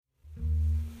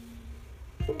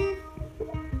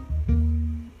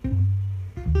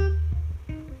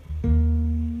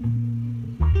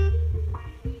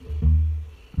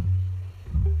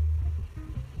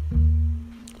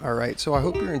All right, so I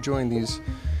hope you're enjoying these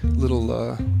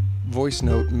little voice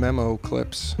note memo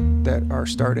clips that are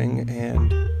starting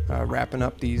and wrapping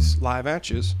up these live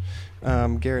atches.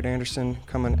 Garrett Anderson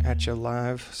coming at you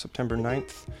live September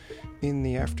 9th in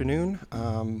the afternoon.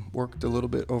 Worked a little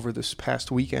bit over this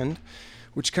past weekend,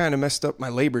 which kind of messed up my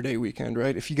Labor Day weekend,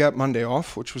 right? If you got Monday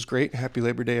off, which was great, happy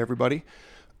Labor Day, everybody.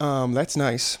 That's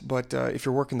nice, but if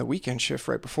you're working the weekend shift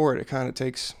right before it, it kind of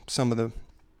takes some of the,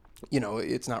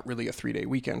 it's not really a 3-day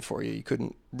weekend for you. You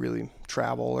couldn't really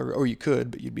travel, or you could,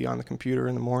 but you'd be on the computer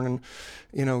in the morning,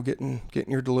 getting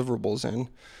your deliverables in.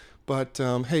 But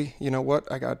hey, you know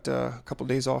what? I got a couple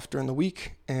days off during the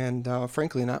week, and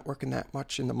frankly, not working that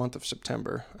much in the month of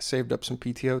September. I saved up some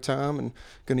PTO time and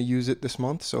going to use it this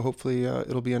month, so hopefully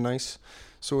it'll be a nice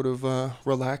sort of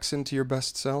relax into your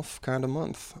best self kind of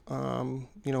month.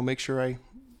 Make sure I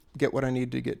get what I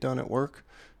need to get done at work,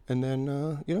 and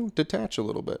then, detach a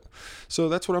little bit. So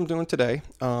that's what I'm doing today.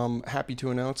 Happy to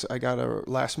announce I got a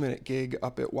last-minute gig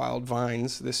up at Wild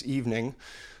Vines this evening.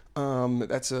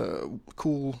 That's a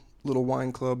cool little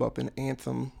wine club up in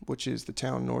Anthem, which is the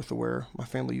town north of where my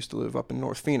family used to live, up in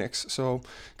North Phoenix. So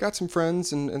got some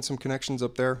friends and some connections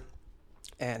up there,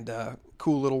 and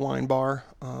cool little wine bar.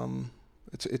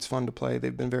 It's fun to play.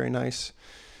 They've been very nice.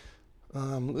 A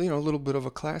little bit of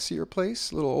a classier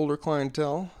place, a little older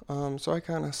clientele. So I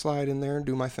kind of slide in there and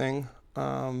do my thing,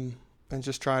 and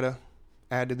just try to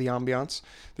add to the ambiance.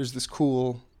 There's this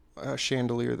cool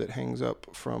chandelier that hangs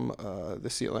up from the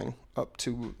ceiling up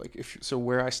to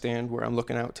where I stand, where I'm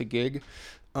looking out to gig.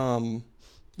 I'm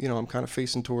kind of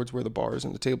facing towards where the bars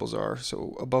and the tables are.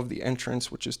 So above the entrance,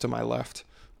 which is to my left,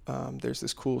 there's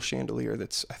this cool chandelier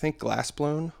that's, I think, glass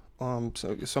blown.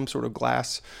 So some sort of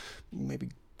glass, maybe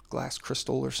glass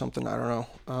crystal or something. I don't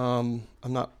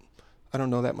know. I don't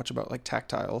know that much about like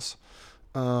tactiles.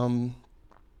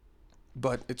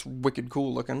 But it's wicked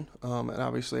cool looking. And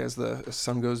obviously as the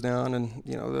sun goes down and,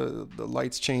 the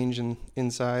lights change and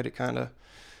inside, it kind of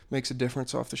makes a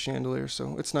difference off the chandelier.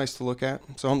 So it's nice to look at.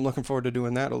 So I'm looking forward to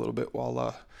doing that a little bit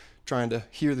while trying to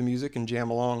hear the music and jam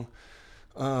along.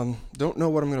 Don't know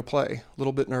what I'm going to play. A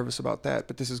little bit nervous about that,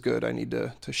 but this is good. I need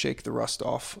to shake the rust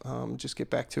off, just get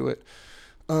back to it.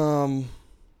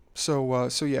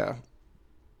 So yeah,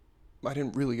 I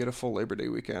didn't really get a full Labor Day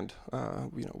weekend. I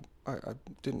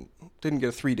didn't get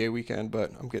a 3-day weekend,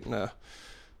 but I'm getting a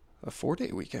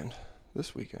 4-day weekend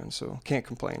this weekend. So can't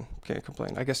complain.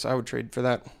 I guess I would trade for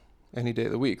that any day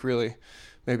of the week, really.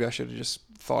 Maybe I should have just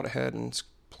thought ahead and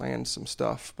planned some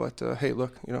stuff, but hey,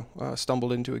 look,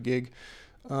 stumbled into a gig.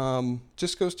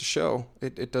 Just goes to show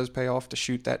it does pay off to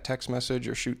shoot that text message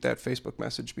or shoot that Facebook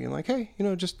message being like, hey,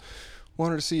 just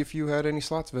wanted to see if you had any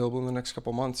slots available in the next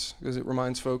couple months, because it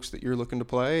reminds folks that you're looking to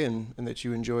play and that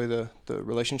you enjoy the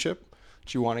relationship,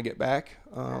 that you want to get back.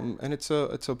 And it's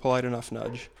a polite enough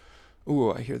nudge.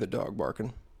 Ooh, I hear the dog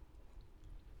barking.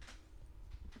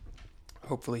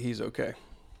 Hopefully he's okay.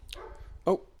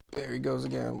 Oh, there he goes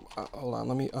again. Hold on,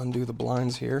 let me undo the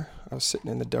blinds here. I was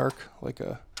sitting in the dark like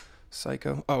a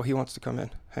psycho. Oh, he wants to come in.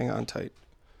 Hang on tight.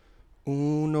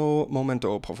 Uno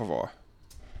momento, por favor.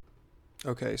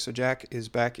 Okay, so Jack is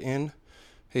back in.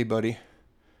 Hey, buddy.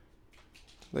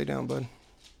 Lay down, bud.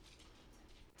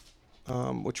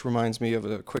 Which reminds me of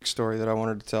a quick story that I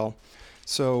wanted to tell.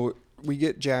 So we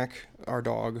get Jack, our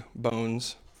dog,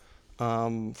 bones,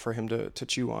 for him to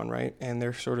chew on, right? And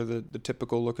they're sort of the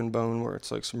typical looking bone where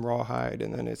it's like some rawhide,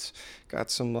 and then it's got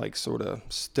some like sort of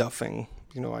stuffing,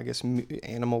 I guess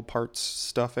animal parts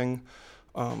stuffing,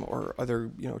 or other,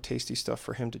 tasty stuff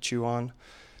for him to chew on.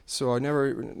 So I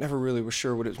never really was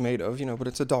sure what it was made of, but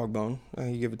it's a dog bone.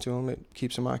 You give it to them, it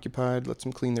keeps them occupied, lets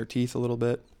them clean their teeth a little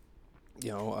bit.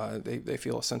 They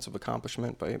feel a sense of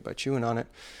accomplishment by chewing on it,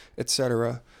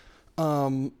 etc.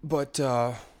 So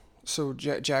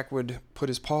Jack would put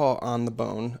his paw on the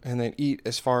bone and then eat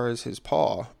as far as his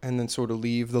paw, and then sort of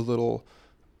leave the little,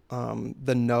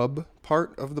 the nub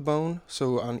part of the bone.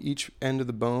 So on each end of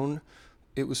the bone,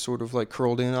 it was sort of like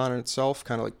curled in on itself,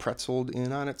 kind of like pretzeled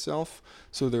in on itself.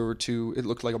 So there were two, it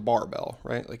looked like a barbell,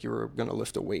 right? Like you were going to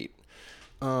lift a weight.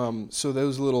 So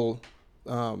those little,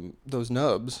 those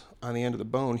nubs on the end of the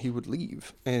bone, he would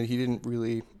leave, and he didn't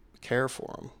really care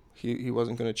for them. He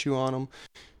wasn't going to chew on them.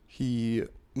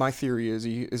 My theory is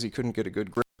he couldn't get a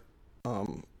good grip.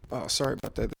 Sorry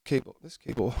about that. This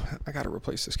cable, I got to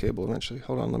replace this cable eventually.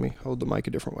 Hold on. Let me hold the mic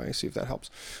a different way. See if that helps.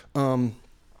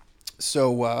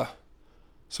 So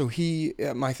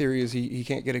my theory is he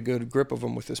can't get a good grip of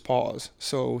them with his paws,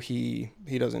 so he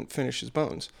doesn't finish his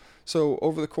bones. So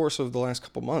over the course of the last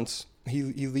couple months,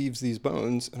 he leaves these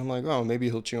bones, and I'm like, oh, maybe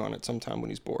he'll chew on it sometime when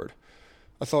he's bored.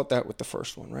 I thought that with the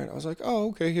first one, right? I was like, oh,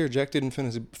 okay, here, Jack didn't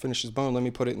finish his bone. Let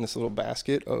me put it in this little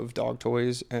basket of dog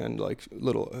toys and like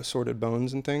little assorted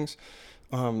bones and things.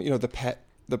 The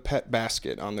pet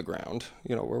basket on the ground,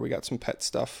 where we got some pet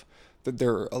stuff that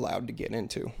they're allowed to get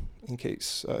into in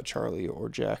case Charlie or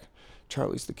Jack.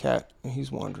 Charlie's the cat, and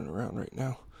he's wandering around right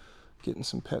now, getting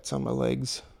some pets on my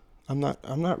legs. I'm not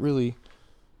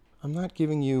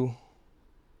giving you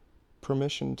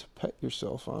permission to pet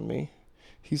yourself on me.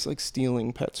 He's like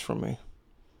stealing pets from me.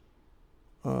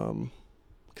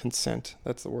 Consent,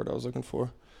 that's the word I was looking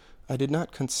for. I did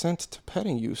not consent to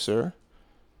petting you, sir.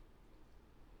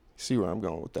 See where I'm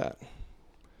going with that.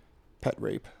 Pet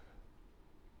rape.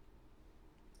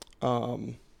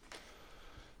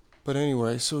 But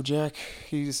anyway, so Jack,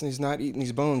 he's not eating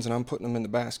these bones, and I'm putting them in the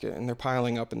basket, and they're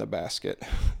piling up in the basket.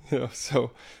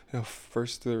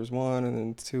 First there's 1, and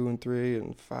then 2 and 3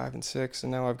 and 5 and 6,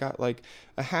 and now I've got like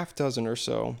a half dozen or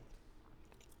so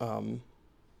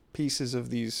pieces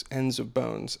of these ends of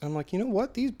bones. And I'm like, you know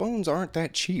what? These bones aren't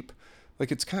that cheap.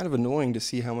 Like, it's kind of annoying to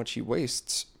see how much he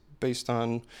wastes based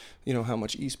on, how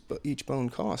much each bone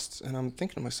costs. And I'm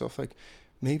thinking to myself, like,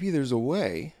 maybe there's a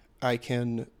way I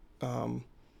can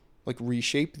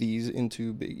reshape these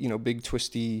into big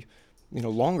twisty,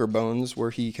 longer bones where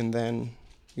he can then,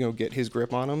 get his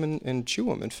grip on them and chew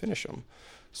them and finish them.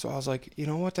 So I was like, you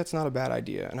know what, that's not a bad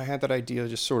idea. And I had that idea,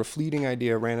 just sort of fleeting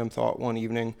idea, random thought one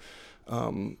evening,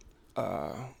 and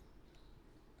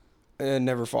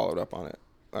never followed up on it.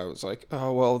 I was like,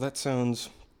 oh, well, that sounds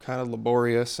kind of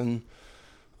laborious and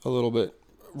a little bit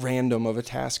random of a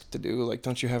task to do. Like,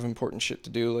 don't you have important shit to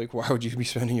do? Like, why would you be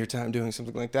spending your time doing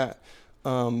something like that?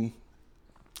 And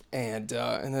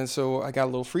then so I got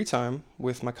a little free time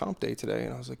with my comp day today,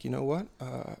 and I was like, you know what?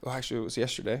 Actually, it was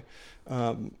yesterday.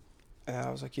 And I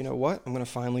was like, you know what? I'm going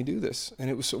to finally do this. And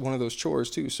it was one of those chores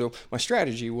too. So my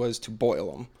strategy was to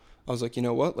boil them. I was like, you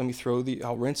know what?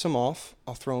 I'll rinse them off.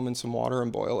 I'll throw them in some water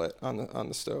and boil it on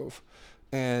the stove,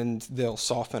 and they'll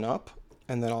soften up.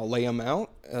 And then I'll lay them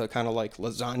out, kind of like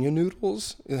lasagna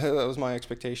noodles. That was my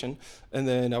expectation. And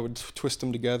then I would twist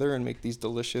them together and make these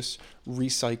delicious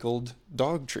recycled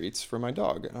dog treats for my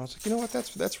dog. And I was like, you know what?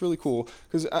 That's really cool.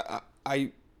 Because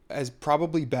I, as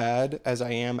probably bad as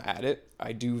I am at it,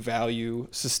 I do value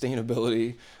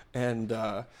sustainability and,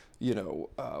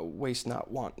 waste not,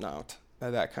 want not,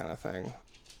 that kind of thing.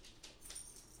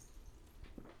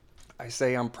 I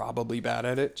say I'm probably bad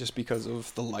at it just because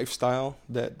of the lifestyle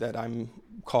that I'm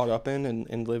caught up in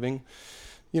and living,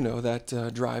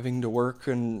 that driving to work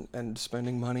and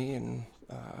spending money and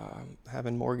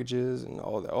having mortgages and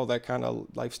all that kind of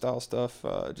lifestyle stuff.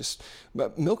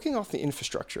 But milking off the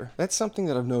infrastructure. That's something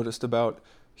that I've noticed about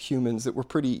humans, that we're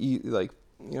pretty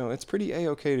it's pretty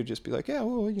A-okay to just be like, yeah,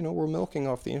 well, we're milking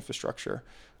off the infrastructure.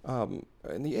 And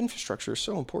the infrastructure is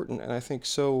so important, and I think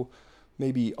so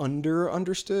maybe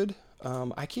understood.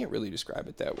 I can't really describe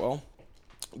it that well,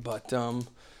 but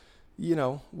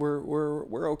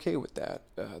we're okay with that.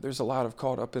 There's a lot of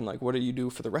caught up in like, what do you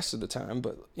do for the rest of the time?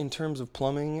 But in terms of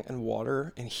plumbing and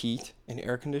water and heat and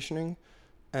air conditioning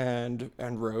and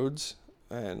roads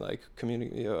and like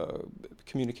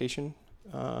communication,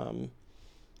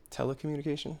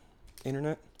 telecommunication,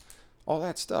 internet, all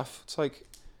that stuff. It's like,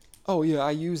 oh yeah,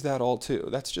 I use that all too.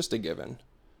 That's just a given.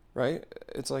 Right?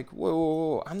 It's like,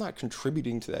 whoa, I'm not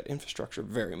contributing to that infrastructure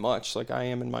very much. Like, I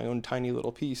am in my own tiny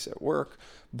little piece at work,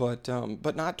 but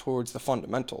not towards the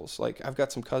fundamentals. Like, I've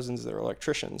got some cousins that are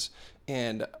electricians,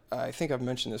 and I think I've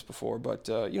mentioned this before, but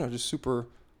just super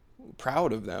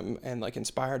proud of them and like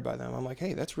inspired by them. I'm like,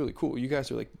 hey, that's really cool. You guys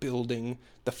are like building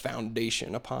the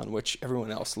foundation upon which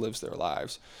everyone else lives their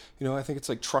lives. I think it's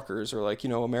like truckers, or like,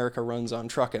 America runs on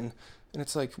trucking. And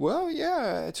it's like, well,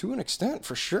 yeah, to an extent,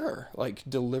 for sure. Like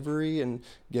delivery and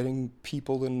getting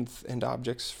people and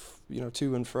objects,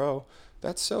 to and fro.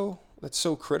 That's so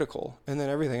critical. And then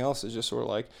everything else is just sort of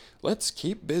like, let's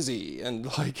keep busy and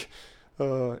like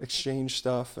exchange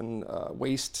stuff and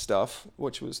waste stuff,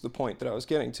 which was the point that I was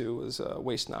getting to, was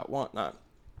waste not, want not.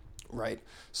 Right.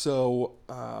 So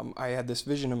I had this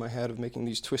vision in my head of making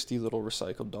these twisty little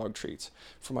recycled dog treats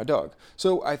for my dog.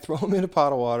 So I throw them in a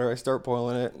pot of water, I start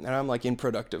boiling it, and I'm like in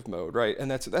productive mode, right?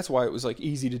 And that's why it was like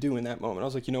easy to do in that moment. I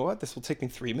was like, you know what? This will take me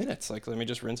 3 minutes. Like, let me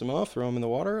just rinse them off, throw them in the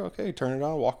water. Okay, turn it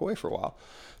on, walk away for a while.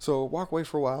 So walk away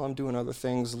for a while. I'm doing other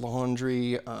things,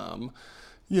 laundry,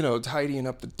 tidying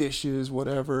up the dishes,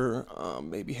 whatever,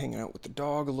 maybe hanging out with the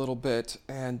dog a little bit,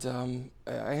 and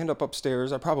I end up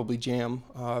upstairs. I probably jam.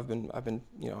 I've been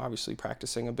obviously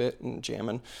practicing a bit and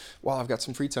jamming while I've got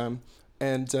some free time,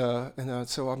 and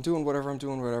so I'm doing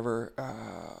whatever. I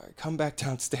come back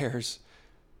downstairs,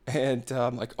 and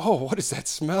I'm like, oh, what is that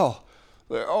smell?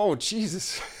 Like, oh,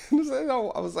 Jesus. I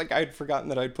was like, I'd forgotten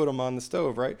that I'd put them on the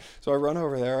stove, right? So I run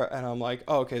over there and I'm like,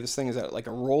 oh, okay, this thing is at like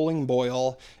a rolling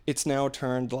boil. It's now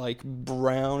turned like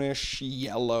brownish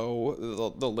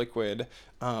yellow, the liquid.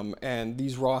 And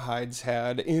these rawhides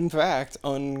had, in fact,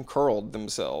 uncurled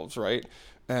themselves, right?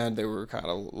 And they were kind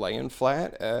of laying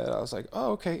flat. And I was like,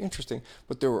 oh, okay, interesting.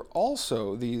 But there were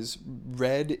also these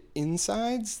red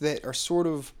insides that are sort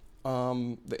of.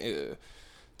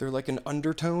 They're like an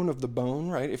undertone of the bone,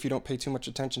 right? If you don't pay too much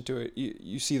attention to it,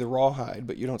 you see the rawhide,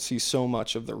 but you don't see so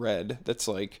much of the red that's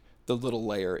like the little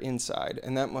layer inside.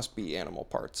 And that must be animal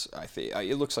parts, I think.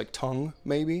 It looks like tongue,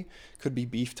 maybe. Could be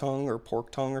beef tongue or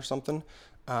pork tongue or something.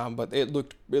 But it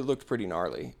looked pretty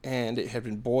gnarly. And it had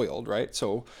been boiled, right?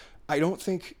 So I don't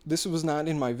think this was not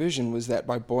in my vision, was that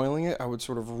by boiling it, I would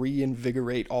sort of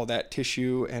reinvigorate all that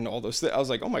tissue and all those things. I was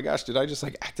like, oh my gosh, did I just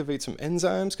like activate some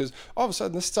enzymes? Because all of a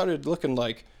sudden this started looking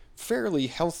like fairly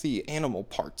healthy animal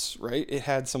parts, right? It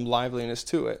had some liveliness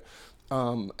to it.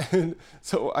 And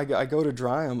so I go to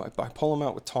dry them. I pull them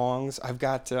out with tongs. I've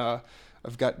got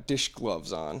dish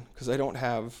gloves on because I don't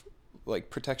have like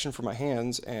protection for my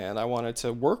hands, and I wanted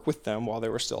to work with them while they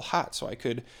were still hot so I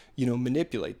could,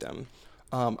 manipulate them.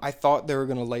 I thought they were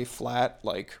gonna lay flat,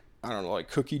 like I don't know, like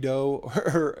cookie dough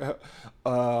or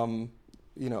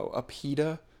a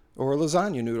pita or a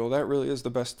lasagna noodle. That really is the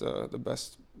best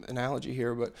analogy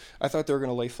here. But I thought they were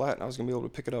gonna lay flat, and I was gonna be able to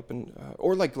pick it up and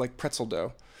or like pretzel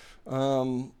dough.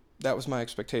 That was my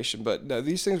expectation. But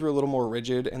these things were a little more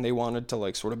rigid, and they wanted to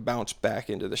like sort of bounce back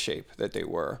into the shape that they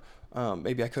were.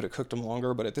 Maybe I could have cooked them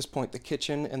longer, but at this point, the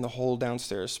kitchen and the whole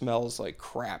downstairs smells like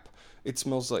crap. It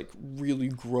smells like really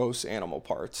gross animal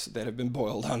parts that have been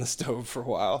boiled on the stove for a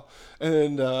while.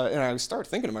 And I start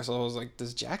thinking to myself, I was like,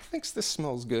 does Jack think this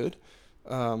smells good?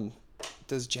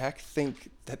 Does Jack think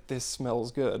that this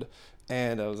smells good?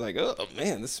 And I was like, oh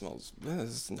man, this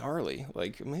is gnarly.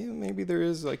 Like maybe there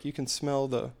is like you can smell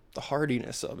the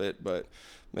hardiness of it, but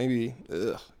maybe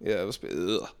yeah, it was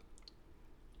ugh.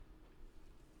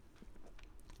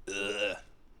 Ugh.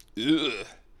 Ugh.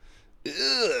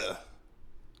 Ugh.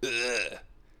 Ugh.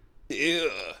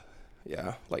 Ew.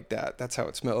 Yeah, like that. That's how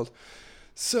it smelled.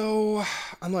 So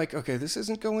I'm like, okay, this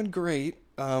isn't going great.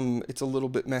 It's a little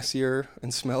bit messier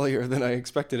and smellier than I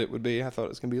expected it would be. I thought it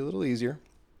was gonna be a little easier.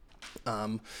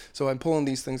 So I'm pulling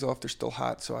these things off. They're still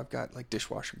hot, so I've got like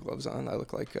dishwasher gloves on. I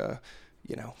look like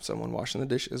someone washing the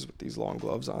dishes with these long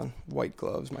gloves on, white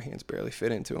gloves. My hands barely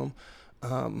fit into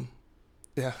them.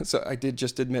 Yeah, so I did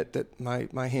just admit that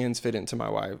my hands fit into my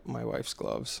wife's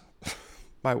gloves.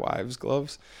 My wife's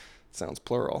gloves? Sounds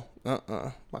plural.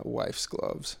 My wife's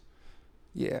gloves.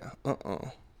 Yeah,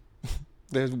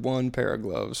 There's one pair of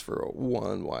gloves for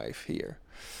one wife here.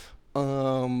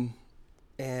 So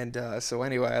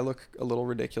anyway, I look a little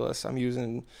ridiculous. I'm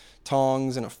using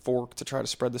tongs and a fork to try to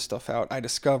spread the stuff out. I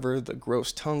discover the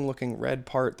gross tongue-looking red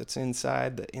part that's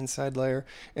inside, the inside layer.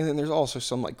 And then there's also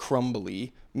some like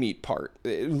crumbly meat part.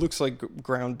 It looks like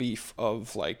ground beef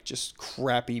of like just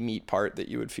crappy meat part that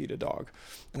you would feed a dog.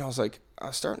 And I was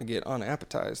starting to get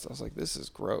unappetized. I was like, this is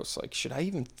gross. Like, should I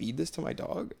even feed this to my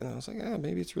dog? And I was like,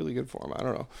 maybe it's really good for him. I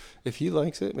don't know. If he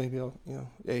likes it, maybe I'll,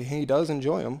 he does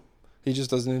enjoy them. He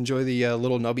just doesn't enjoy the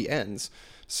little nubby ends.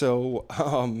 So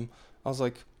I was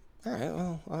like, all right,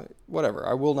 well, whatever.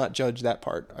 I will not judge that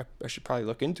part. I should probably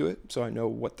look into it so I know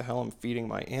what the hell I'm feeding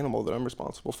my animal that I'm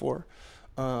responsible for.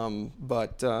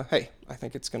 But hey, I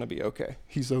think it's going to be okay.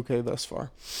 He's okay thus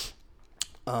far.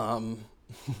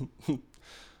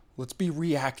 Let's be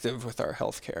reactive with our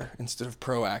healthcare instead of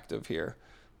proactive here.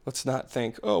 Let's not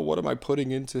think, oh, what am I putting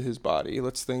into his body?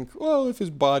 Let's think, well, if his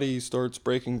body starts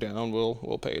breaking down,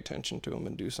 we'll pay attention to him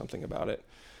and do something about it.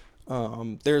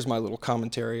 There's my little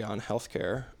commentary on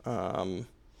healthcare.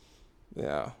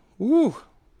 Yeah. Woo!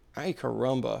 Ay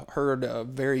caramba. Heard a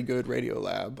very good Radio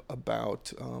Lab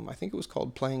about, I think it was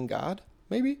called Playing God,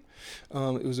 maybe?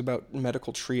 It was about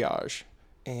medical triage.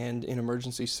 And in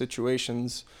emergency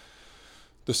situations,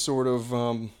 the sort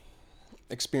of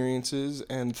experiences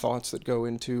and thoughts that go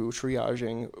into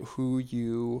triaging who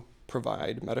you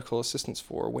provide medical assistance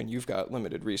for when you've got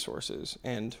limited resources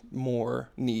and more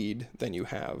need than you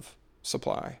have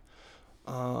supply.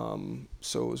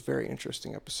 So it was a very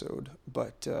interesting episode,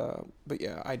 but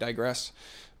yeah, I digress.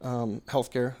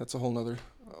 Healthcare, that's a whole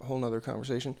nother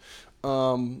conversation.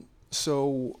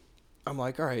 So I'm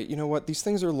like, all right, you know what? These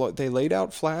things they laid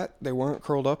out flat. They weren't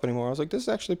curled up anymore. I was like, this is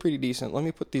actually pretty decent. Let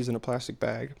me put these in a plastic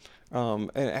bag.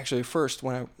 And actually first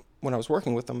when when I was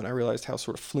working with them and I realized how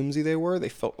sort of flimsy they were, they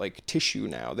felt like tissue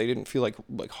now. They didn't feel like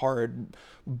hard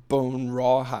bone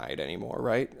rawhide anymore,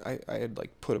 right? I had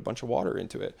like put a bunch of water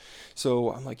into it.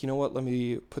 So I'm like, you know what, let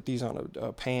me put these on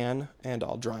a pan and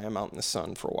I'll dry them out in the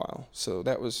sun for a while. So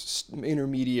that was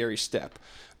intermediary step.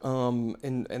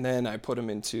 And then I put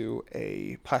them into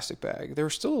a plastic bag. They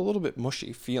were still a little bit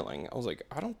mushy feeling. I was like,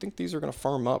 I don't think these are going to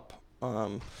firm up.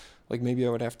 Like maybe I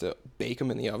would have to bake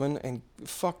them in the oven, and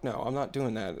fuck no, I'm not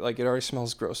doing that. Like it already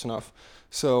smells gross enough.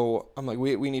 So I'm like,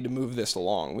 we need to move this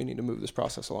along. We need to move this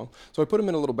process along. So I put them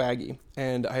in a little baggie,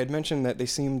 and I had mentioned that they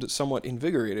seemed somewhat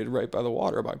invigorated right by the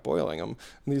water by boiling them,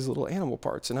 these little animal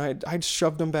parts. And I'd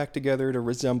shoved them back together to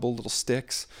resemble little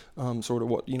sticks, sort of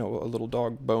what, a little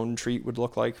dog bone treat would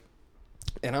look like.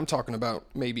 And I'm talking about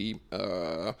maybe,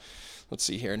 let's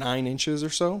see here, 9 inches or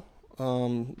so,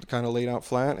 kind of laid out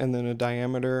flat, and then a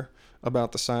diameter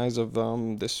about the size of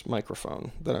this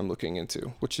microphone that I'm looking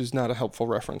into, which is not a helpful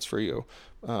reference for you,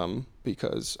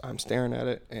 because I'm staring at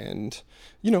it and,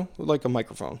 like a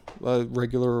microphone, a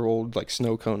regular old like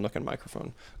snow cone looking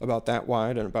microphone, about that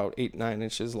wide and about 8-9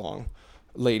 inches long.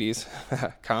 Ladies,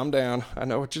 calm down. I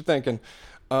know what you're thinking.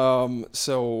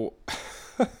 So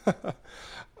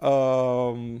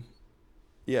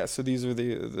these are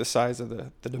the size of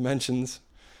the dimensions.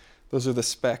 Those are the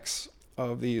specs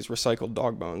of these recycled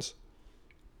dog bones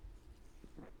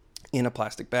in a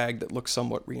plastic bag that looks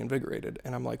somewhat reinvigorated.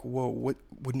 And I'm like, whoa,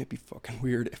 wouldn't it be fucking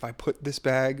weird if I put this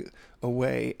bag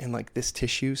away and like this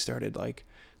tissue started like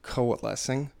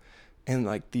coalescing and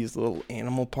like these little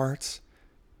animal parts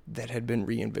that had been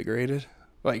reinvigorated?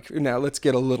 Like, now let's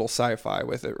get a little sci-fi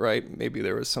with it, right? Maybe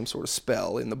there was some sort of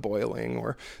spell in the boiling,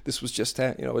 or this was just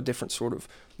a different sort of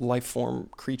life form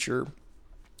creature,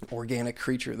 organic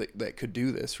creature that could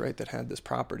do this, right? That had this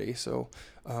property. So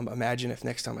imagine if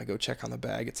next time I go check on the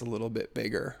bag, it's a little bit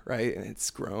bigger, right? And it's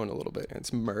grown a little bit and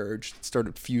it's merged, it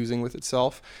started fusing with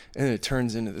itself, and then it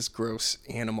turns into this gross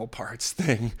animal parts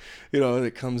thing,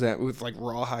 that comes out with like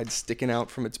rawhide sticking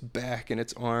out from its back and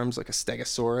its arms like a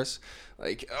stegosaurus,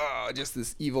 like just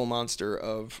this evil monster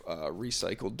of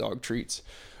recycled dog treats.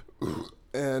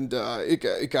 And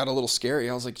it got a little scary.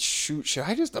 I was like, shoot, should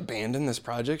I just abandon this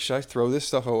project? Should I throw this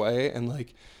stuff away and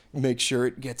like make sure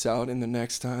it gets out in the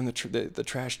next time the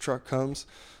trash truck comes?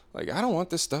 Like, I don't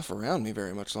want this stuff around me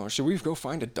very much longer. Should we go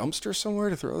find a dumpster somewhere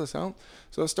to throw this out?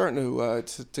 So I was starting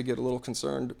to get a little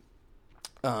concerned.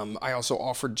 I also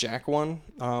offered Jack one.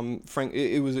 Frank,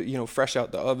 it was fresh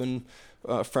out the oven,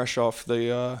 fresh off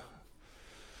the.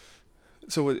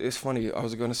 So it's funny, I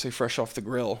was going to say fresh off the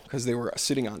grill because they were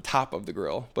sitting on top of the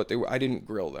grill, but I didn't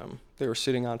grill them. They were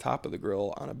sitting on top of the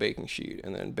grill on a baking sheet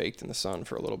and then baked in the sun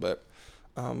for a little bit.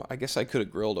 I guess I could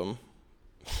have grilled them.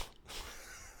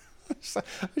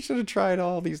 I should have tried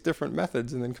all these different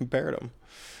methods and then compared them.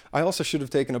 I also should have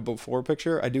taken a before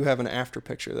picture. I do have an after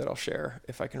picture that I'll share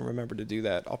if I can remember to do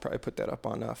that. I'll probably put that up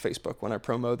on Facebook when I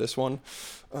promo this one,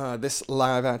 this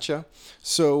live at ya.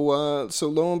 So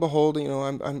lo and behold,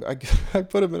 I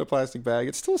put them in a plastic bag.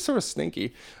 It's still sort of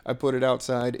stinky. I put it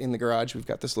outside in the garage. We've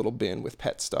got this little bin with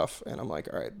pet stuff, and I'm like,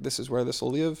 all right, this is where this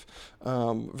will live.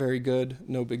 Very good,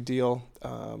 no big deal.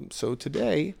 So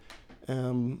today,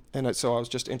 so I was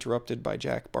just interrupted by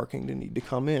Jack barking to need to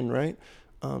come in, right?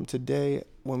 Today,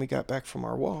 when we got back from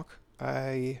our walk,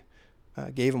 I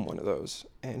gave him one of those,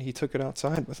 and he took it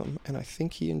outside with him, and I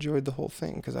think he enjoyed the whole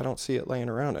thing because I don't see it laying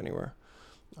around anywhere.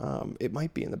 It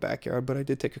might be in the backyard, but I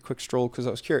did take a quick stroll because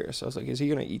I was curious. I was like, is he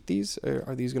going to eat these?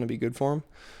 Are these going to be good for him?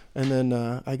 And then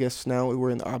I guess now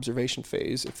we're in the observation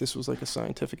phase. If this was like a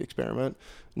scientific experiment,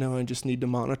 now I just need to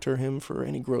monitor him for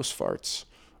any gross farts.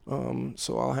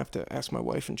 So I'll have to ask my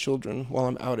wife and children while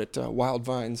I'm out at Wild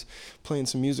Vines playing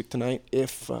some music tonight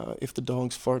if the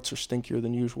dog's farts are stinkier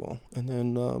than usual, and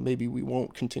then maybe we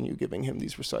won't continue giving him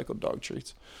these recycled dog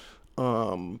treats.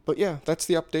 But yeah, that's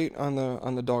the update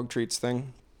on the dog treats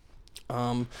thing.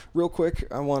 Real quick,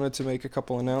 I wanted to make a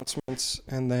couple announcements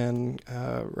and then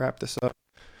wrap this up.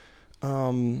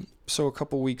 So a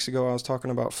couple weeks ago, I was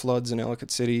talking about floods in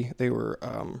Ellicott City. They were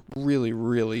really,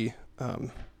 really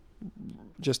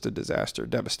just a disaster,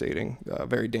 devastating,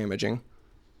 very damaging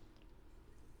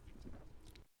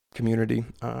community.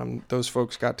 Those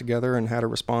folks got together and had a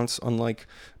response unlike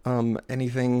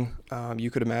anything you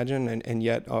could imagine, and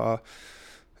yet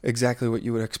exactly what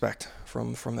you would expect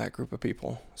from that group of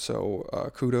people.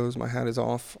 So kudos, my hat is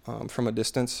off from a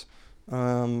distance.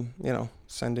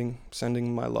 Sending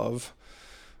my love.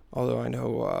 Although I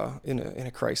know in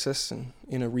a crisis and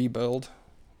in a rebuild,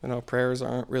 prayers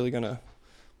aren't really gonna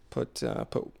put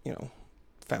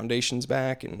foundations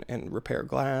back and repair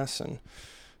glass and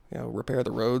repair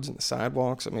the roads and the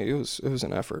sidewalks. I mean, it was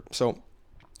an effort. So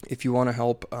if you want to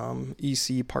help,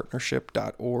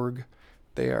 ecpartnership.org.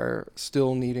 They are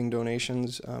still needing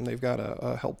donations. They've got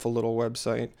a helpful little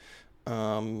website.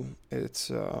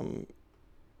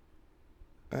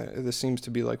 This seems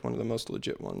to be like one of the most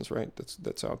legit ones, right?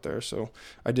 That's out there. So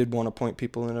I did want to point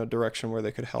people in a direction where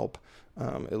they could help.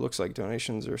 It looks like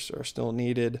donations are still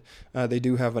needed. They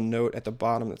do have a note at the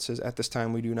bottom that says, "At this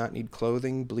time, we do not need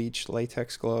clothing, bleach,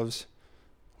 latex gloves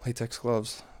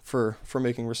for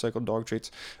making recycled dog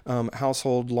treats,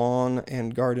 household lawn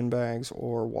and garden bags,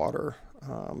 or water.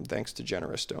 Thanks to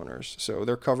generous donors." So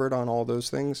they're covered on all those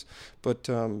things, but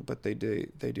they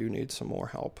do need some more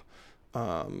help.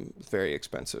 Very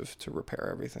expensive to repair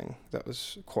everything. That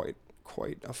was quite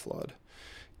a flood.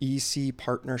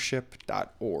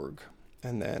 ecpartnership.org,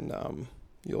 and then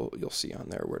you'll see on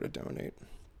there where to donate.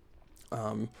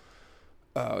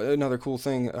 Another cool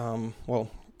thing,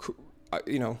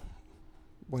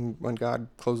 when God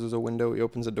closes a window, He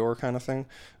opens a door, kind of thing.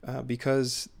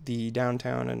 Because the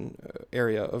downtown and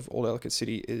area of Old Ellicott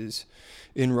City is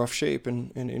in rough shape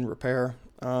and in repair,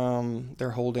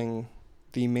 they're holding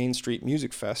the Main Street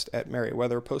Music Fest at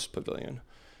Merriweather Post Pavilion,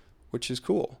 which is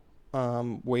cool.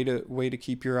 Way to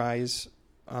keep your eyes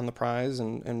on the prize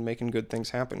and making good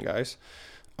things happen, guys.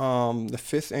 The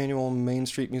 5th annual Main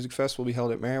Street Music Fest will be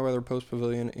held at Merriweather Post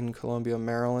Pavilion in Columbia,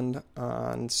 Maryland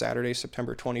on Saturday,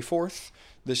 September 24th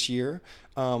this year,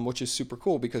 which is super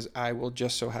cool because I will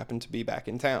just so happen to be back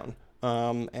in town.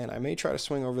 And I may try to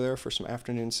swing over there for some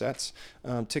afternoon sets.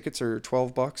 Tickets are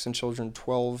 $12, and children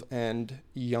 12 and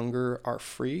younger are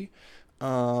free.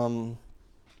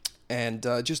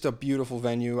 Just a beautiful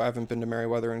venue. I haven't been to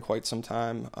Merriweather in quite some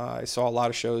time. I saw a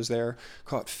lot of shows there.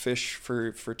 Caught Fish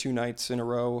for 2 nights in a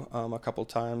row, a couple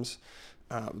times.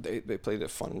 They played a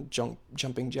fun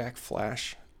jumping jack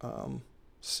Flash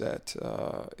set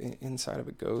inside of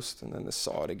a ghost, and then the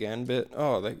Saw It Again bit.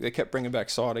 Oh, they kept bringing back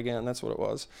Saw It Again. That's what it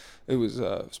was. It was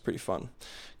pretty fun.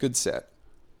 Good set.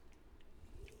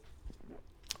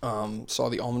 Saw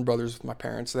the Allman Brothers with my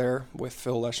parents there, with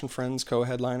Phil Lesh and Friends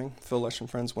co-headlining. Phil Lesh and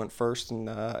Friends went first, and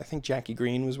I think Jackie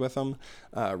Green was with them.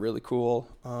 Really cool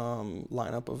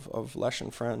lineup of Lesh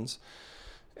and Friends.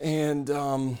 And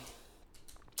I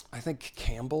think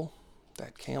Campbell,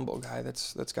 that Campbell guy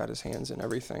that's got his hands in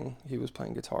everything, he was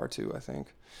playing guitar too, I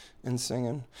think, and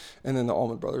singing. And then the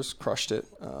Allman Brothers crushed it.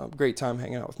 Great time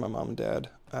hanging out with my mom and dad.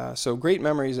 So great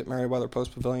memories at Merriweather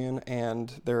Post Pavilion,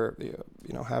 and they're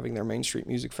having their Main Street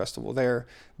Music Festival there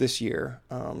this year.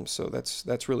 So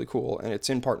that's really cool, and it's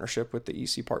in partnership with the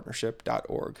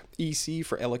ecpartnership.org. EC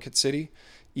for Ellicott City,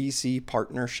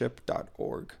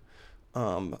 ecpartnership.org.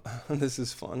 This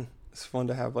is fun. It's fun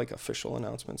to have like official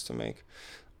announcements to make.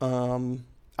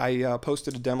 I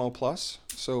posted a Demo Plus.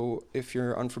 So if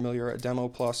you're unfamiliar, a Demo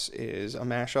Plus is a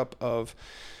mashup of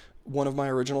one of my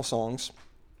original songs,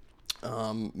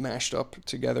 mashed up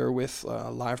together with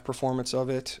a live performance of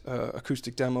it,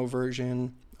 acoustic demo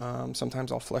version.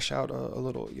 Sometimes I'll flesh out a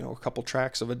little, a couple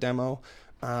tracks of a demo.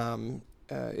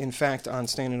 In fact, on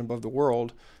Standing Above the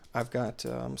World, I've got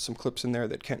some clips in there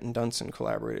that Kenton Dunson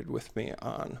collaborated with me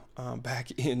on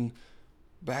back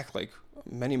like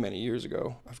many years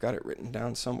ago. I've got it written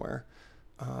down somewhere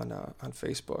on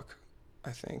Facebook,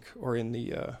 I think, or in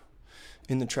the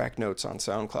track notes on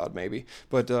SoundCloud maybe.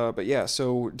 But yeah,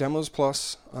 so Demo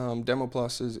Plus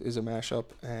is a mashup,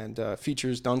 and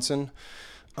features Dunson,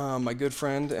 my good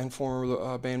friend and former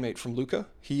bandmate from Luca.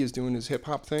 He is doing his hip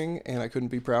hop thing, and I couldn't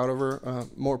be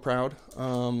more proud.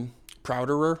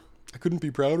 Prouderer. I couldn't be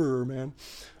prouderer, man.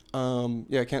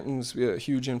 Yeah, Kenton's a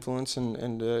huge influence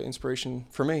and inspiration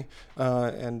for me,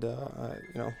 and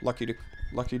lucky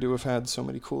to have had so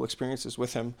many cool experiences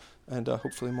with him, and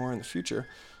hopefully more in the future.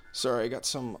 Sorry, I got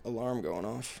some alarm going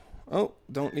off. Oh,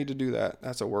 don't need to do that.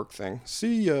 That's a work thing.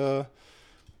 See ya.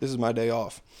 This is my day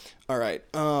off. All right.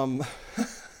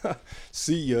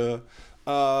 See ya.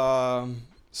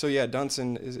 So yeah,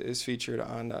 Dunson is featured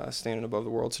on Standing Above the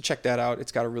World. So check that out.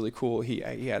 It's got a really cool. He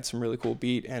had some really cool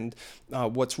beat, and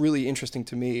what's really interesting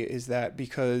to me is that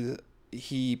because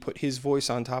he put his voice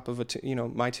on top of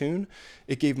my tune,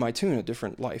 it gave my tune a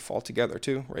different life altogether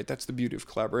too, right? That's the beauty of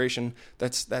collaboration.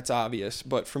 That's obvious,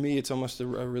 but for me, it's almost a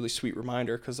really sweet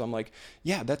reminder, because I'm like,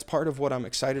 yeah, that's part of what I'm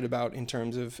excited about in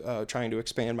terms of trying to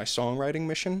expand my songwriting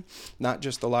mission, not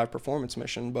just the live performance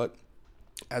mission, but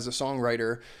as a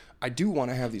songwriter, I do want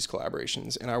to have these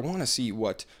collaborations, and I want to see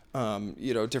what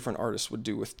different artists would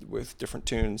do with different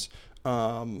tunes.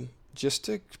 Just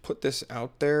to put this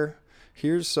out there,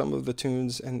 here's some of the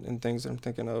tunes and things that I'm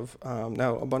thinking of.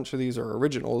 Now, a bunch of these are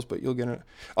originals, but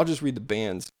I'll just read the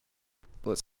bands.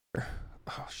 Let's see.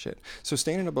 oh shit. So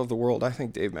Standing Above the World, I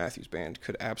think Dave Matthews Band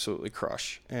could absolutely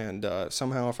crush. And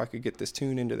somehow, if I could get this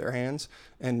tune into their hands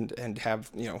and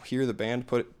have hear the band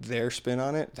put their spin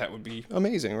on it, that would be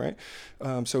amazing, right?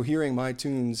 So hearing my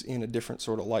tunes in a different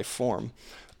sort of life form,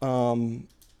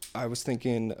 I was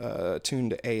thinking a tune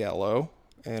to ALO,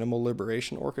 Animal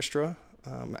Liberation Orchestra,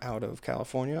 out of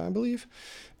California, I believe.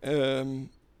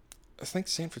 I think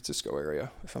San Francisco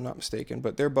area, if I'm not mistaken,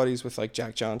 but they're buddies with like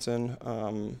Jack Johnson.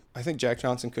 I think Jack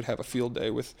Johnson could have a field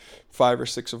day with 5 or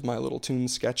 6 of my little tune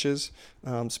sketches.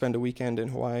 Spend a weekend in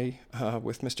Hawaii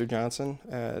with Mr. Johnson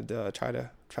and try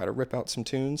to rip out some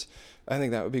tunes. I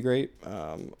think that would be great.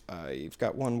 I've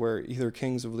got one where either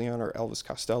Kings of Leon or Elvis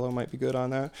Costello might be good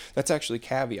on that. That's actually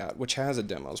Caveat, which has a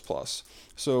Demos Plus.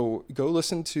 So go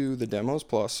listen to the Demos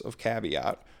Plus of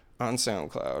Caveat on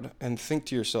SoundCloud and think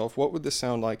to yourself, what would this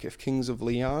sound like if Kings of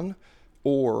Leon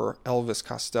or Elvis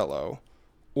Costello,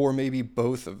 or maybe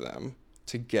both of them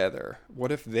together,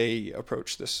 what if they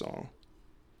approach this song?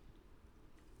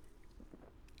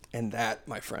 And that,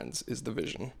 my friends, is the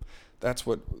vision. That's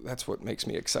what makes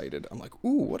me excited. I'm like,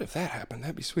 ooh, what if that happened?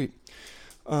 That'd be sweet.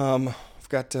 I've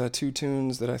got 2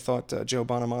 tunes that I thought Joe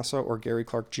Bonamassa or Gary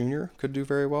Clark Jr. could do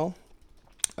very well.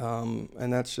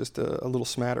 And that's just a little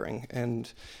smattering.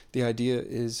 And the idea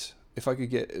is, if I could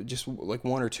get just like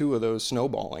 1 or 2 of those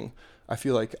snowballing, I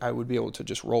feel like I would be able to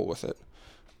just roll with it.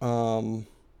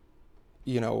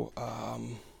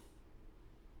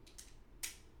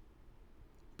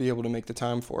 Be able to make the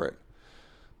time for it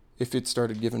if it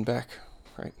started giving back,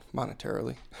 right,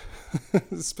 monetarily,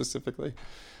 specifically.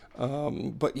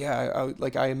 But yeah,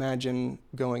 I imagine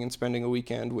going and spending a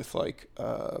weekend with like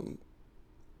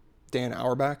Dan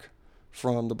Auerbach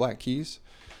from the Black Keys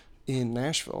in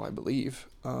Nashville, I believe.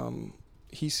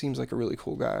 He seems like a really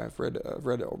cool guy. I've read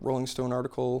a Rolling Stone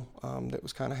article that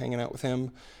was kind of hanging out with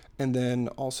him, and then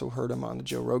also heard him on the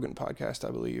Joe Rogan podcast,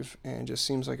 I believe, and just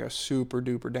seems like a super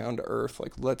duper down to earth,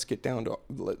 like let's get down to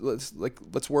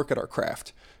let's work at our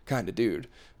craft kind of dude.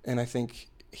 And I think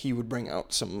he would bring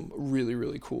out some really,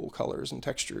 really cool colors and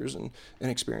textures and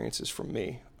experiences from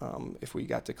me if we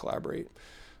got to collaborate.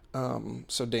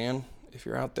 So Dan, if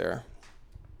you're out there,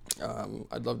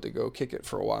 I'd love to go kick it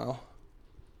for a while.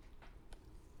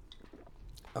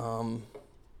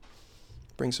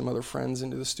 Bring some other friends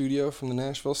into the studio from the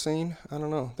Nashville scene. I don't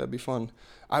know. That'd be fun.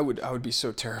 I would be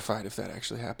so terrified if that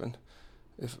actually happened.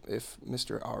 If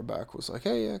Mr. Auerbach was like,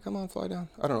 hey, yeah, come on, fly down.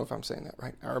 I don't know if I'm saying that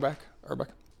right. Auerbach.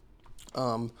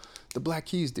 The Black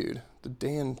Keys dude, the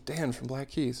Dan from Black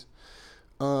Keys.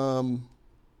 Have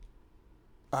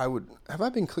I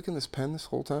been clicking this pen this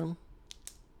whole time?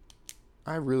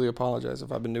 I really apologize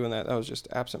if I've been doing that. That was just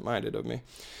absent-minded of me.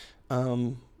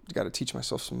 Got to teach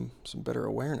myself some better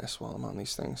awareness while I'm on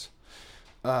these things.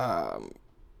 So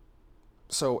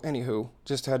anywho,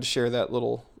 just had to share that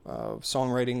little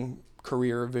songwriting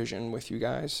career vision with you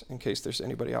guys in case there's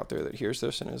anybody out there that hears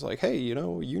this and is like, hey, you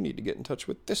need to get in touch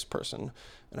with this person.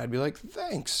 And I'd be like,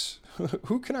 thanks.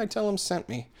 Who can I tell him sent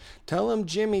me? Tell him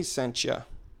Jimmy sent you.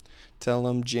 Tell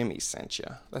them Jimmy sent you.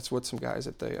 That's what some guys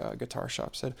at the guitar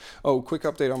shop said. Oh, quick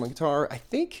update on my guitar. I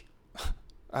think,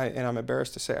 and I'm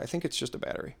embarrassed to say, I think it's just a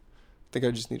battery. I think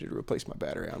I just needed to replace my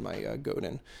battery on my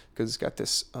Godin because it's got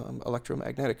this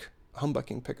electromagnetic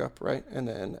humbucking pickup, right? And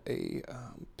then a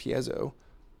piezo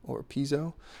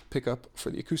pickup for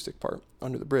the acoustic part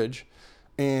under the bridge.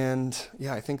 And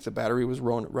yeah, I think the battery was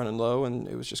running low and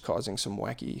it was just causing some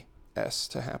wacky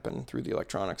to happen through the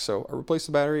electronics. So I replaced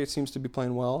the battery. It seems to be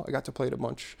playing well. I got to play it a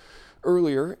bunch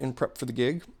earlier in prep for the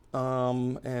gig.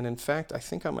 And in fact, I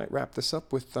think I might wrap this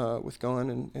up with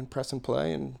going and press and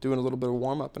play and doing a little bit of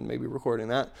warm up and maybe recording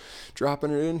that,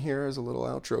 dropping it in here as a little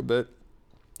outro bit.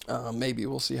 Maybe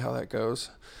we'll see how that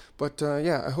goes. But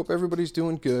yeah, I hope everybody's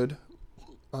doing good.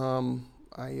 I've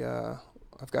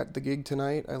got the gig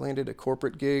tonight. I landed a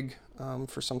corporate gig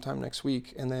for sometime next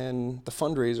week, and then the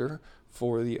fundraiser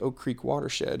for the Oak Creek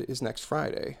Watershed is next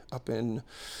Friday up in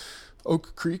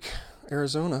Oak Creek,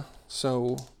 Arizona.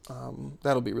 So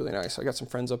that'll be really nice. I got some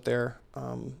friends up there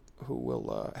who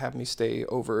will have me stay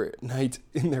over at night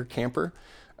in their camper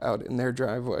out in their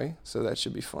driveway. So that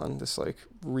should be fun. This like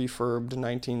refurbed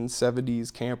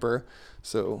 1970s camper.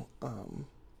 So I'm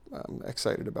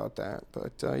excited about that.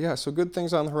 But yeah, so good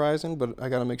things on the horizon, but I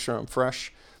got to make sure I'm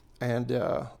fresh. And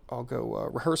I'll go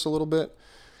rehearse a little bit.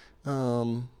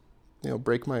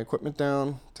 Break my equipment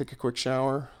down, take a quick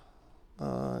shower,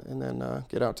 and then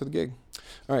get out to the gig.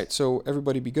 All right, so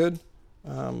everybody be good.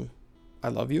 I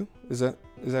love you. Is that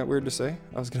weird to say?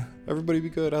 Everybody be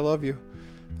good. I love you.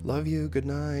 Love you. Good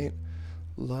night.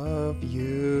 Love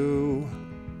you.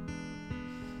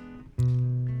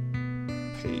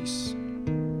 Peace.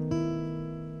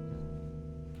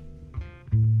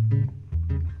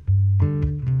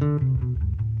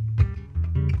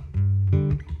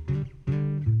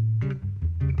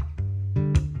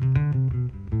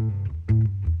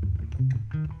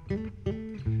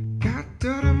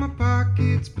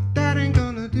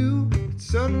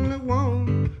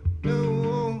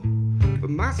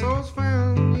 my soul's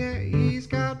found. Yeah, he's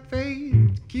got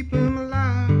faith to keep him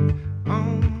alive.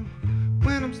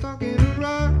 When I'm stuck in a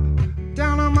rut,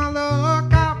 down on my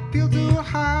luck, I feel too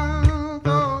high.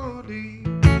 Though deep,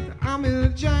 I'm in a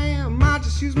jam. I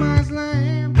just use my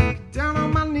slam. Get down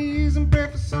on my knees and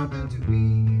pray for something to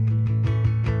eat.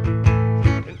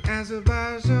 And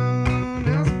Azerbaijan,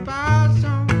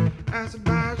 Azerbaijan,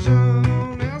 Azerbaijan,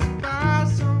 Azerbaijan,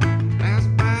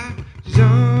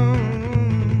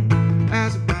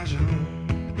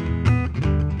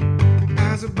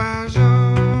 Azerbaijan,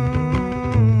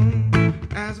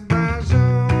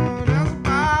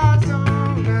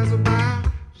 Azerbaijan,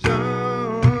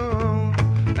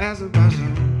 Azerbaijan.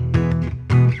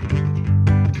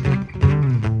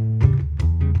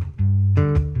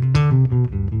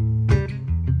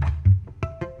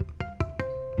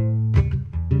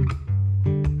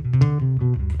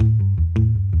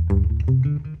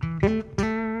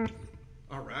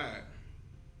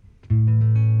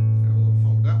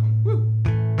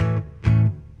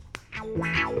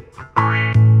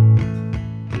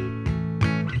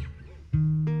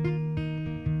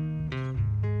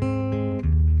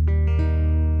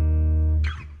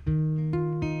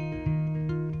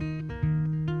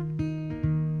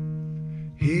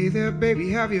 Hey there, baby,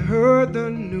 have you heard the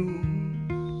news?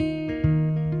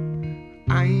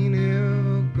 I ain't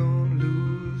ever gonna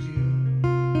lose you.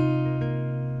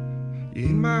 You're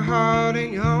in my heart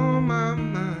and you're on my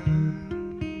mind,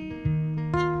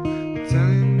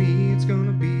 telling me it's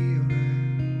gonna be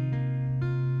alright.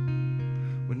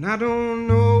 When I don't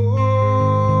know,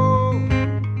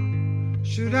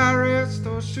 should I rest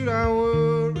or should I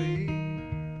worry?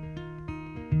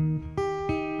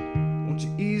 Won't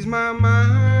you ease my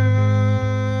mind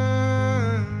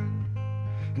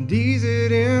and ease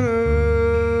it in a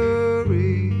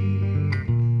hurry?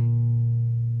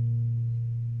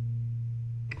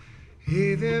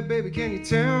 Hey there, baby, can you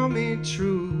tell me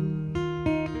true?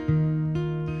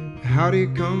 How did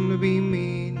it come to be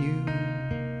me and you?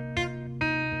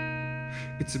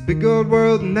 It's a big old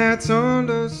world and that's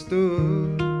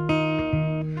understood.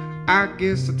 I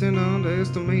guess I tend to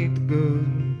underestimate the good.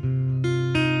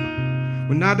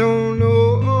 When I don't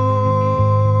know,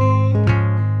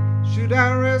 should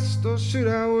I rest or should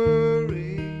I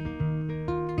worry?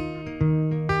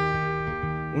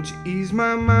 Won't you ease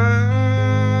my mind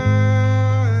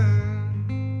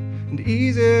and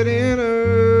ease it in a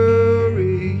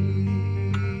hurry?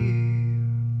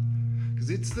 'Cause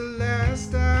it's the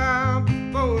last time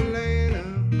before later.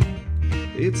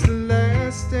 It's the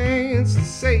last chance to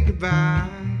say goodbye.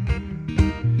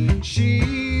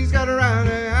 She's got to ride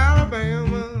to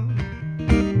Alabama.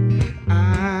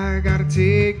 I gotta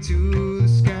take to the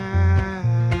sky.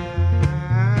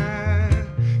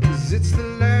 'Cause it's the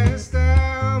last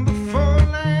time before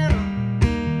Atlanta.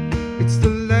 It's the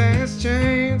last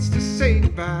chance to say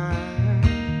goodbye.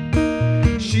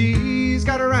 She's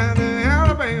got to ride to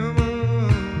Alabama,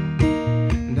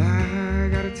 and I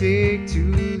gotta take to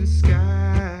the sky.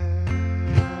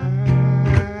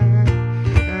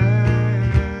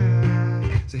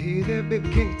 Baby,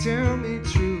 can you tell me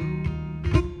true?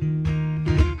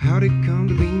 How'd it come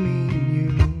to be me and you?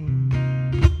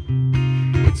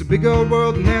 It's a big old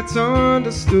world and that's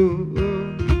understood.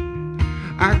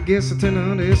 I guess I tend to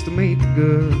underestimate the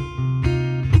good.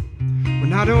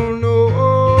 When I don't know,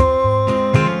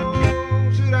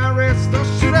 should I rest or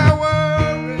should I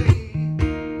worry?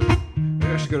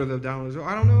 Maybe I should go to the downloads.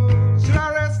 I don't know, should I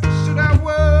rest or should I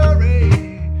worry?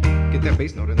 Get that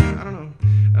bass note in there, I don't know.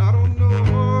 I don't know.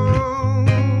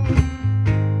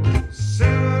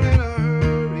 Sailing in a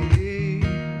hurry.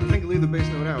 I think I'll leave the bass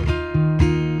note out.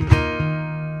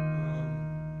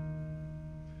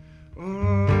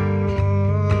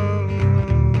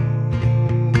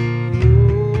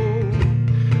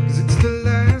 'Cause it's the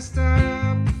last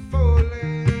time before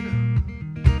later.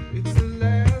 It's the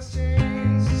last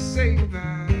chance to say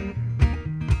goodbye.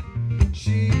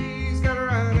 She's got to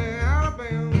ride to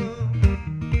Alabama.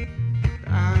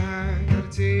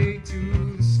 Take to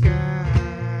the sky.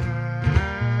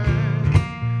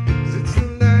 'Cause it's the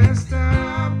last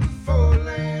time before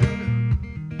later.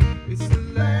 It's the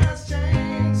last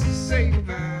chance to say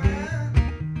goodbye.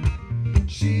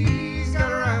 She's got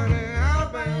to ride to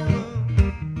Alabama.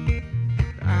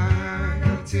 I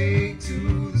gotta take to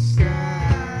the sky.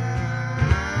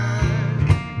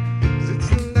 'Cause it's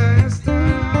the last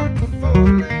time before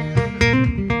later.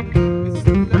 It's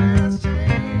the last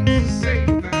chance to say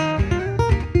goodbye.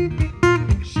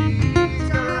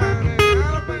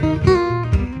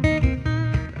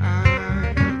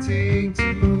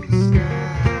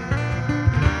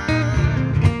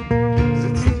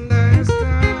 It's the last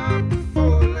time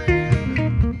before later.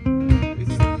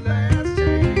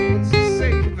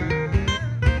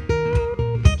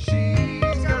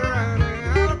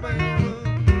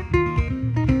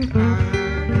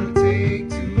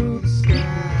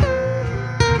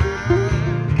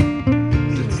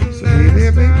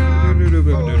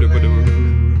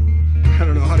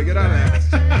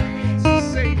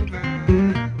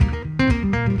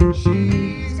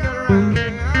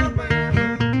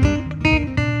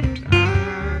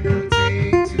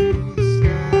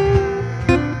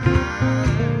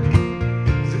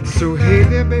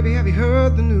 baby, have you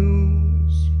heard the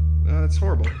news? It's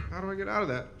horrible. How do I get out of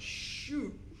that?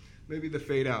 Shoot. Maybe the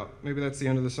fade out. Maybe that's the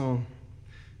end of the song.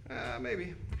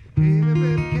 Maybe. Hey,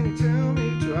 baby, can you tell me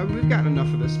the truth? We've gotten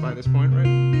enough of this by this point, right?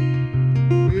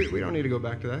 We don't need to go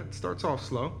back to that. It starts off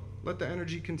slow. Let the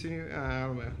energy continue. I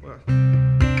don't know. Well,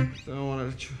 don't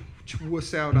want to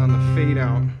wuss out on the fade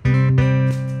out.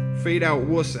 Fade out,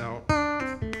 wuss out.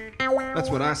 That's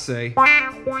what I say.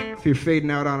 If you're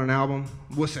fading out on an album,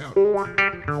 wuss out.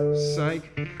 Psych.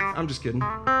 I'm just kidding.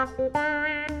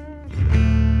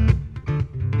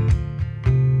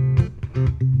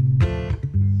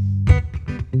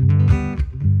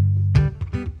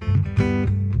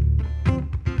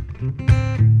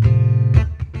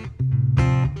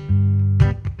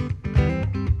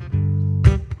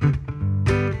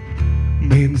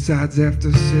 Man decides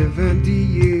after 70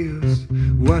 years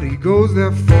what he goes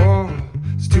there for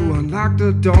is to unlock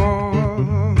the door.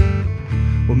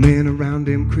 While men around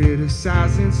him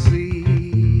criticize and sleep.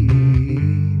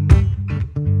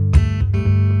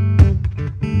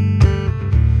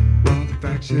 While the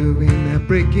fracture in that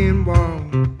breaking wall,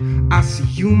 I see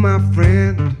you, my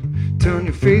friend, turn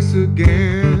your face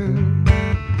again.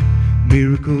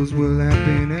 Miracles will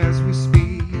happen as we speak.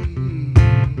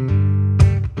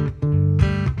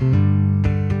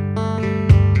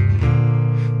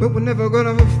 But we're never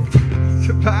gonna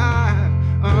survive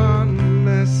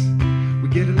unless we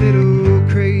get a little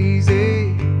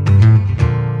crazy.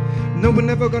 No, we're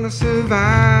never gonna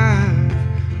survive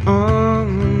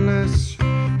unless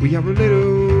we are a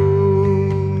little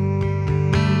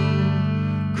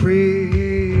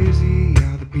crazy.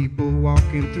 Are the people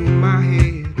walking through my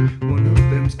head? One of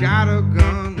them's got a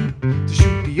gun to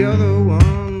shoot the other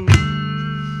one.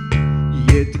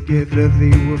 Yet together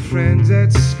they were friends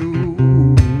at school.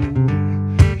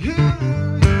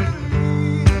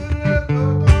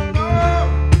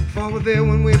 There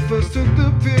when we first took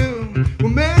the pill. Well,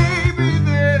 maybe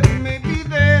then, maybe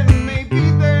then, maybe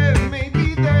then,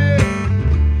 maybe then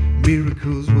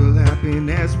miracles will happen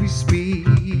as we speak.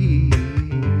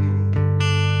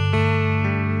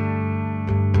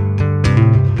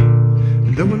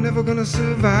 And though we're never gonna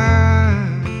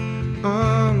survive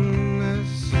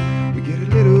unless we get a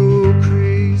little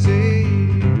crazy.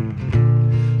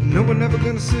 No, we're never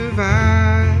gonna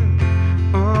survive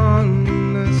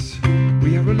unless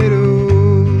we are a little.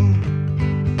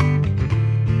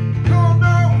 No,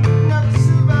 no, never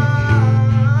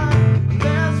survive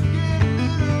unless we get a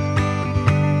little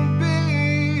big.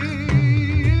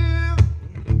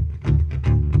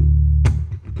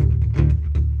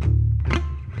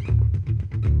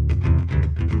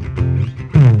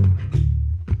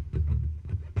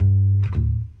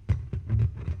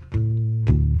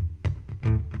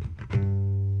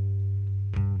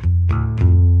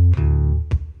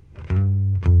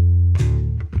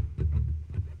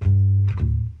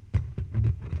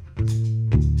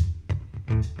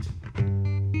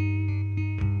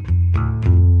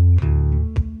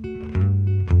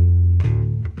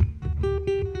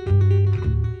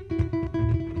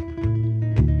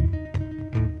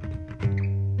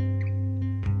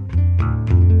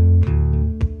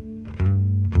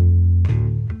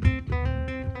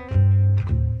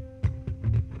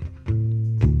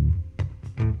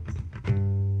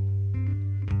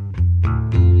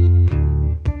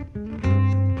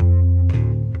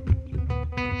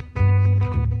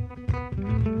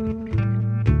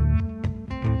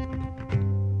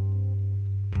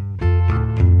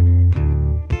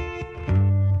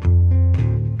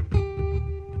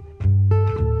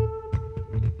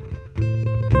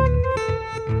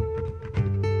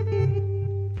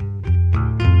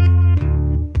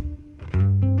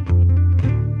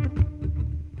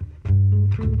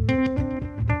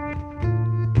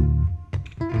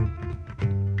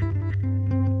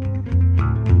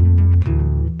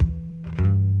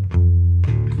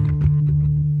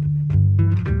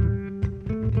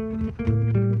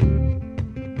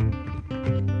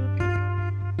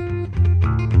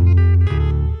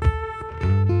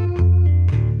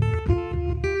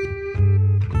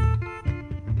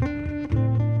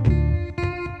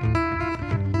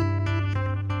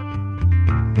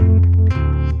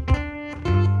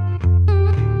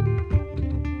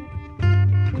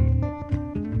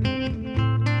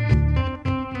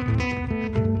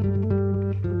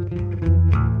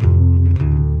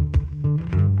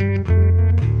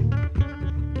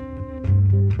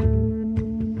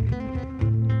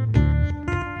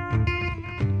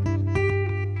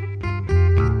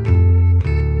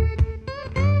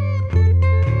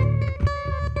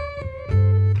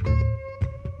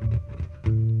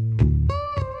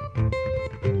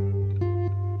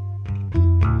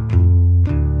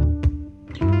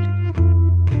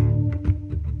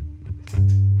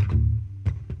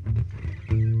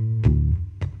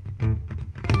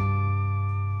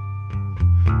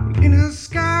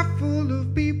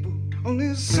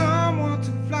 there's someone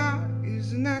to fly,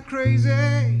 isn't that crazy?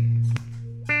 In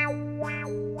a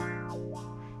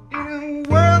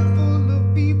world full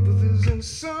of people, there's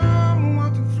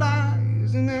someone to fly,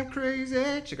 isn't that crazy?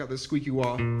 Check out this squeaky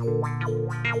wall. Woo, what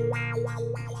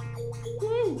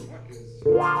is...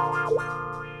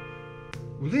 Well,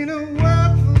 in a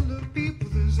world full of people,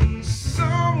 there's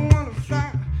someone to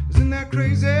fly, isn't that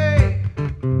crazy?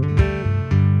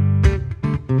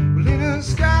 Well, in a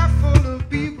sky full of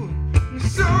people,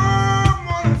 there's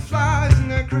someone to fly, isn't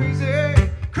that crazy?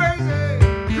 Crazy,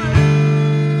 crazy.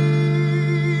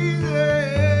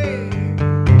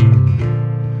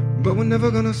 But we're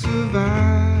never gonna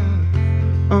survive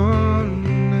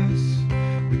unless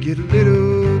we get a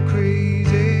little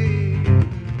crazy.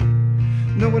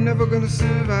 No, we're never gonna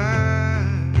survive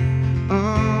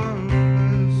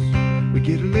unless we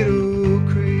get a little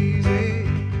crazy.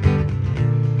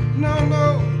 No,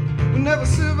 no, we'll never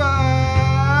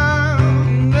survive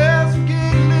unless we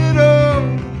get a little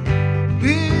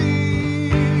bit.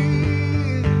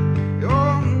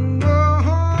 Oh, no.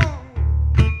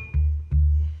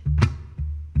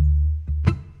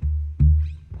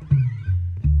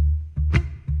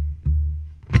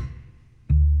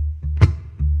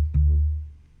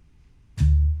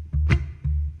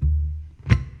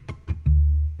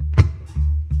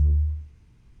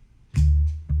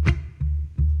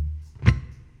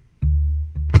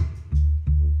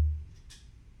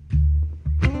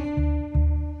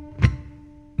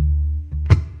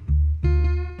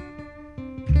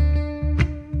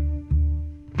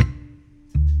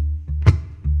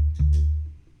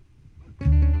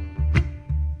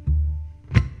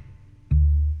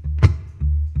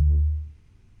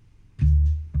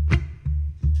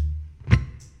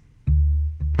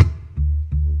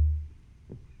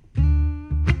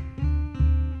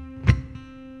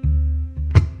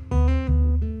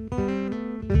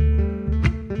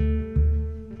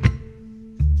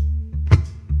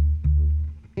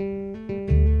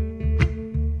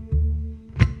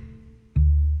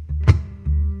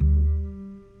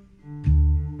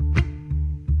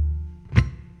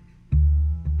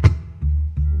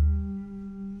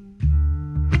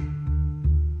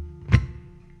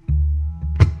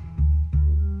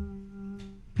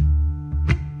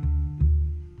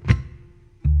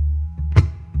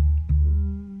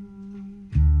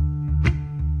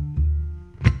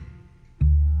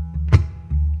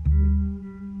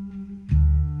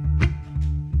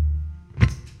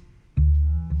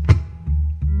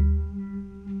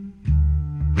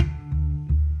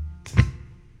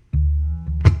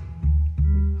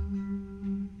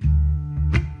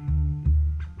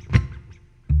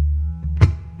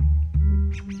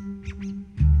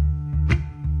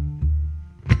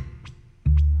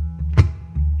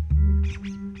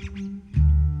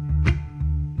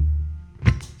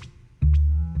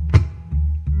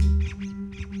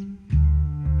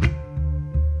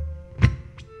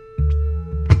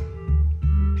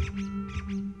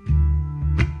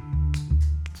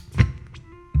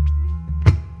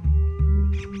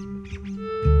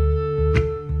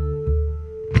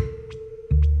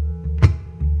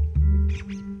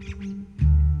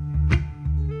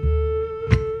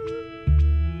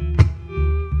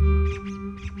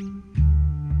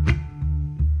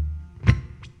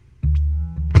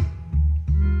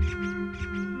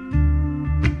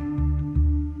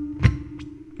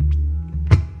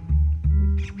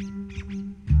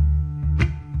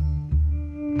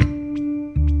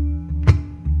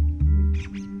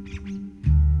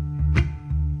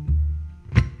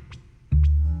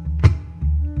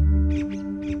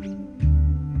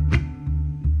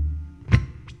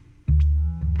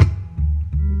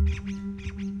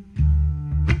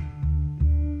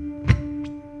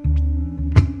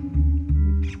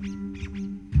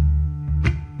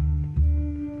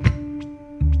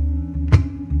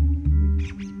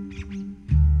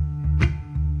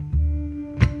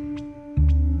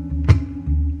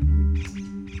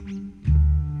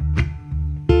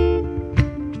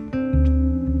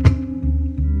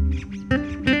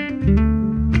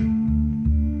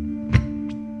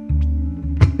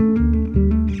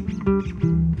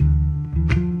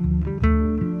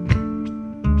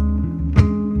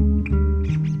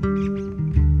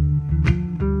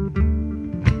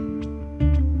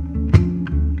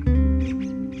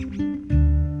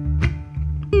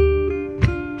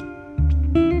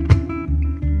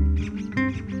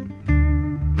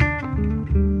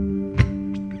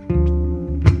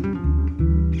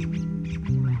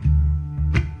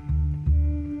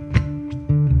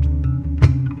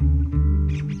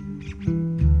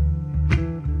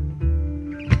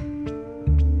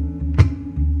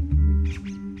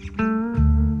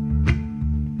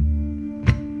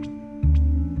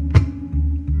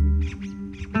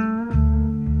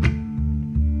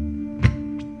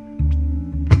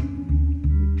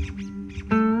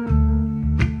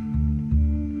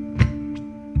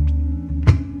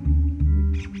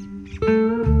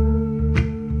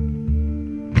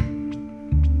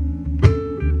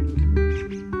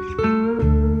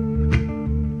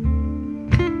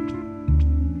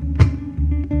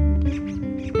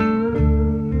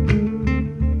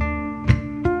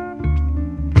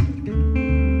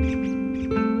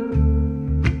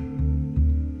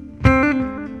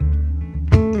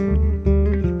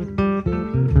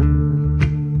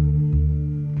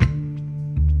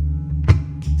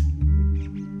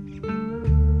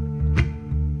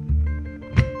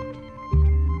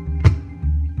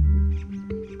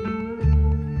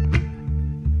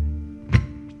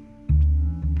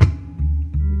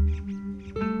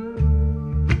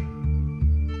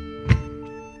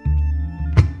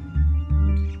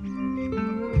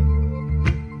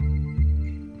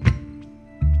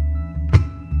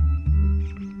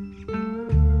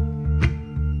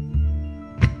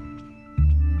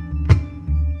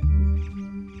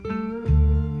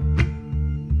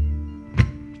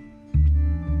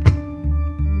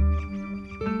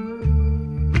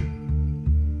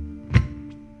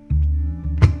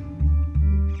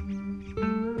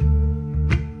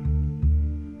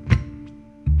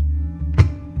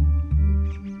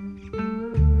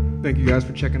 Thank you guys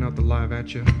for checking out the Live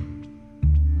At Ya.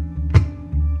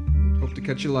 Hope to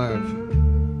catch you live.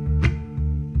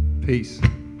 Peace.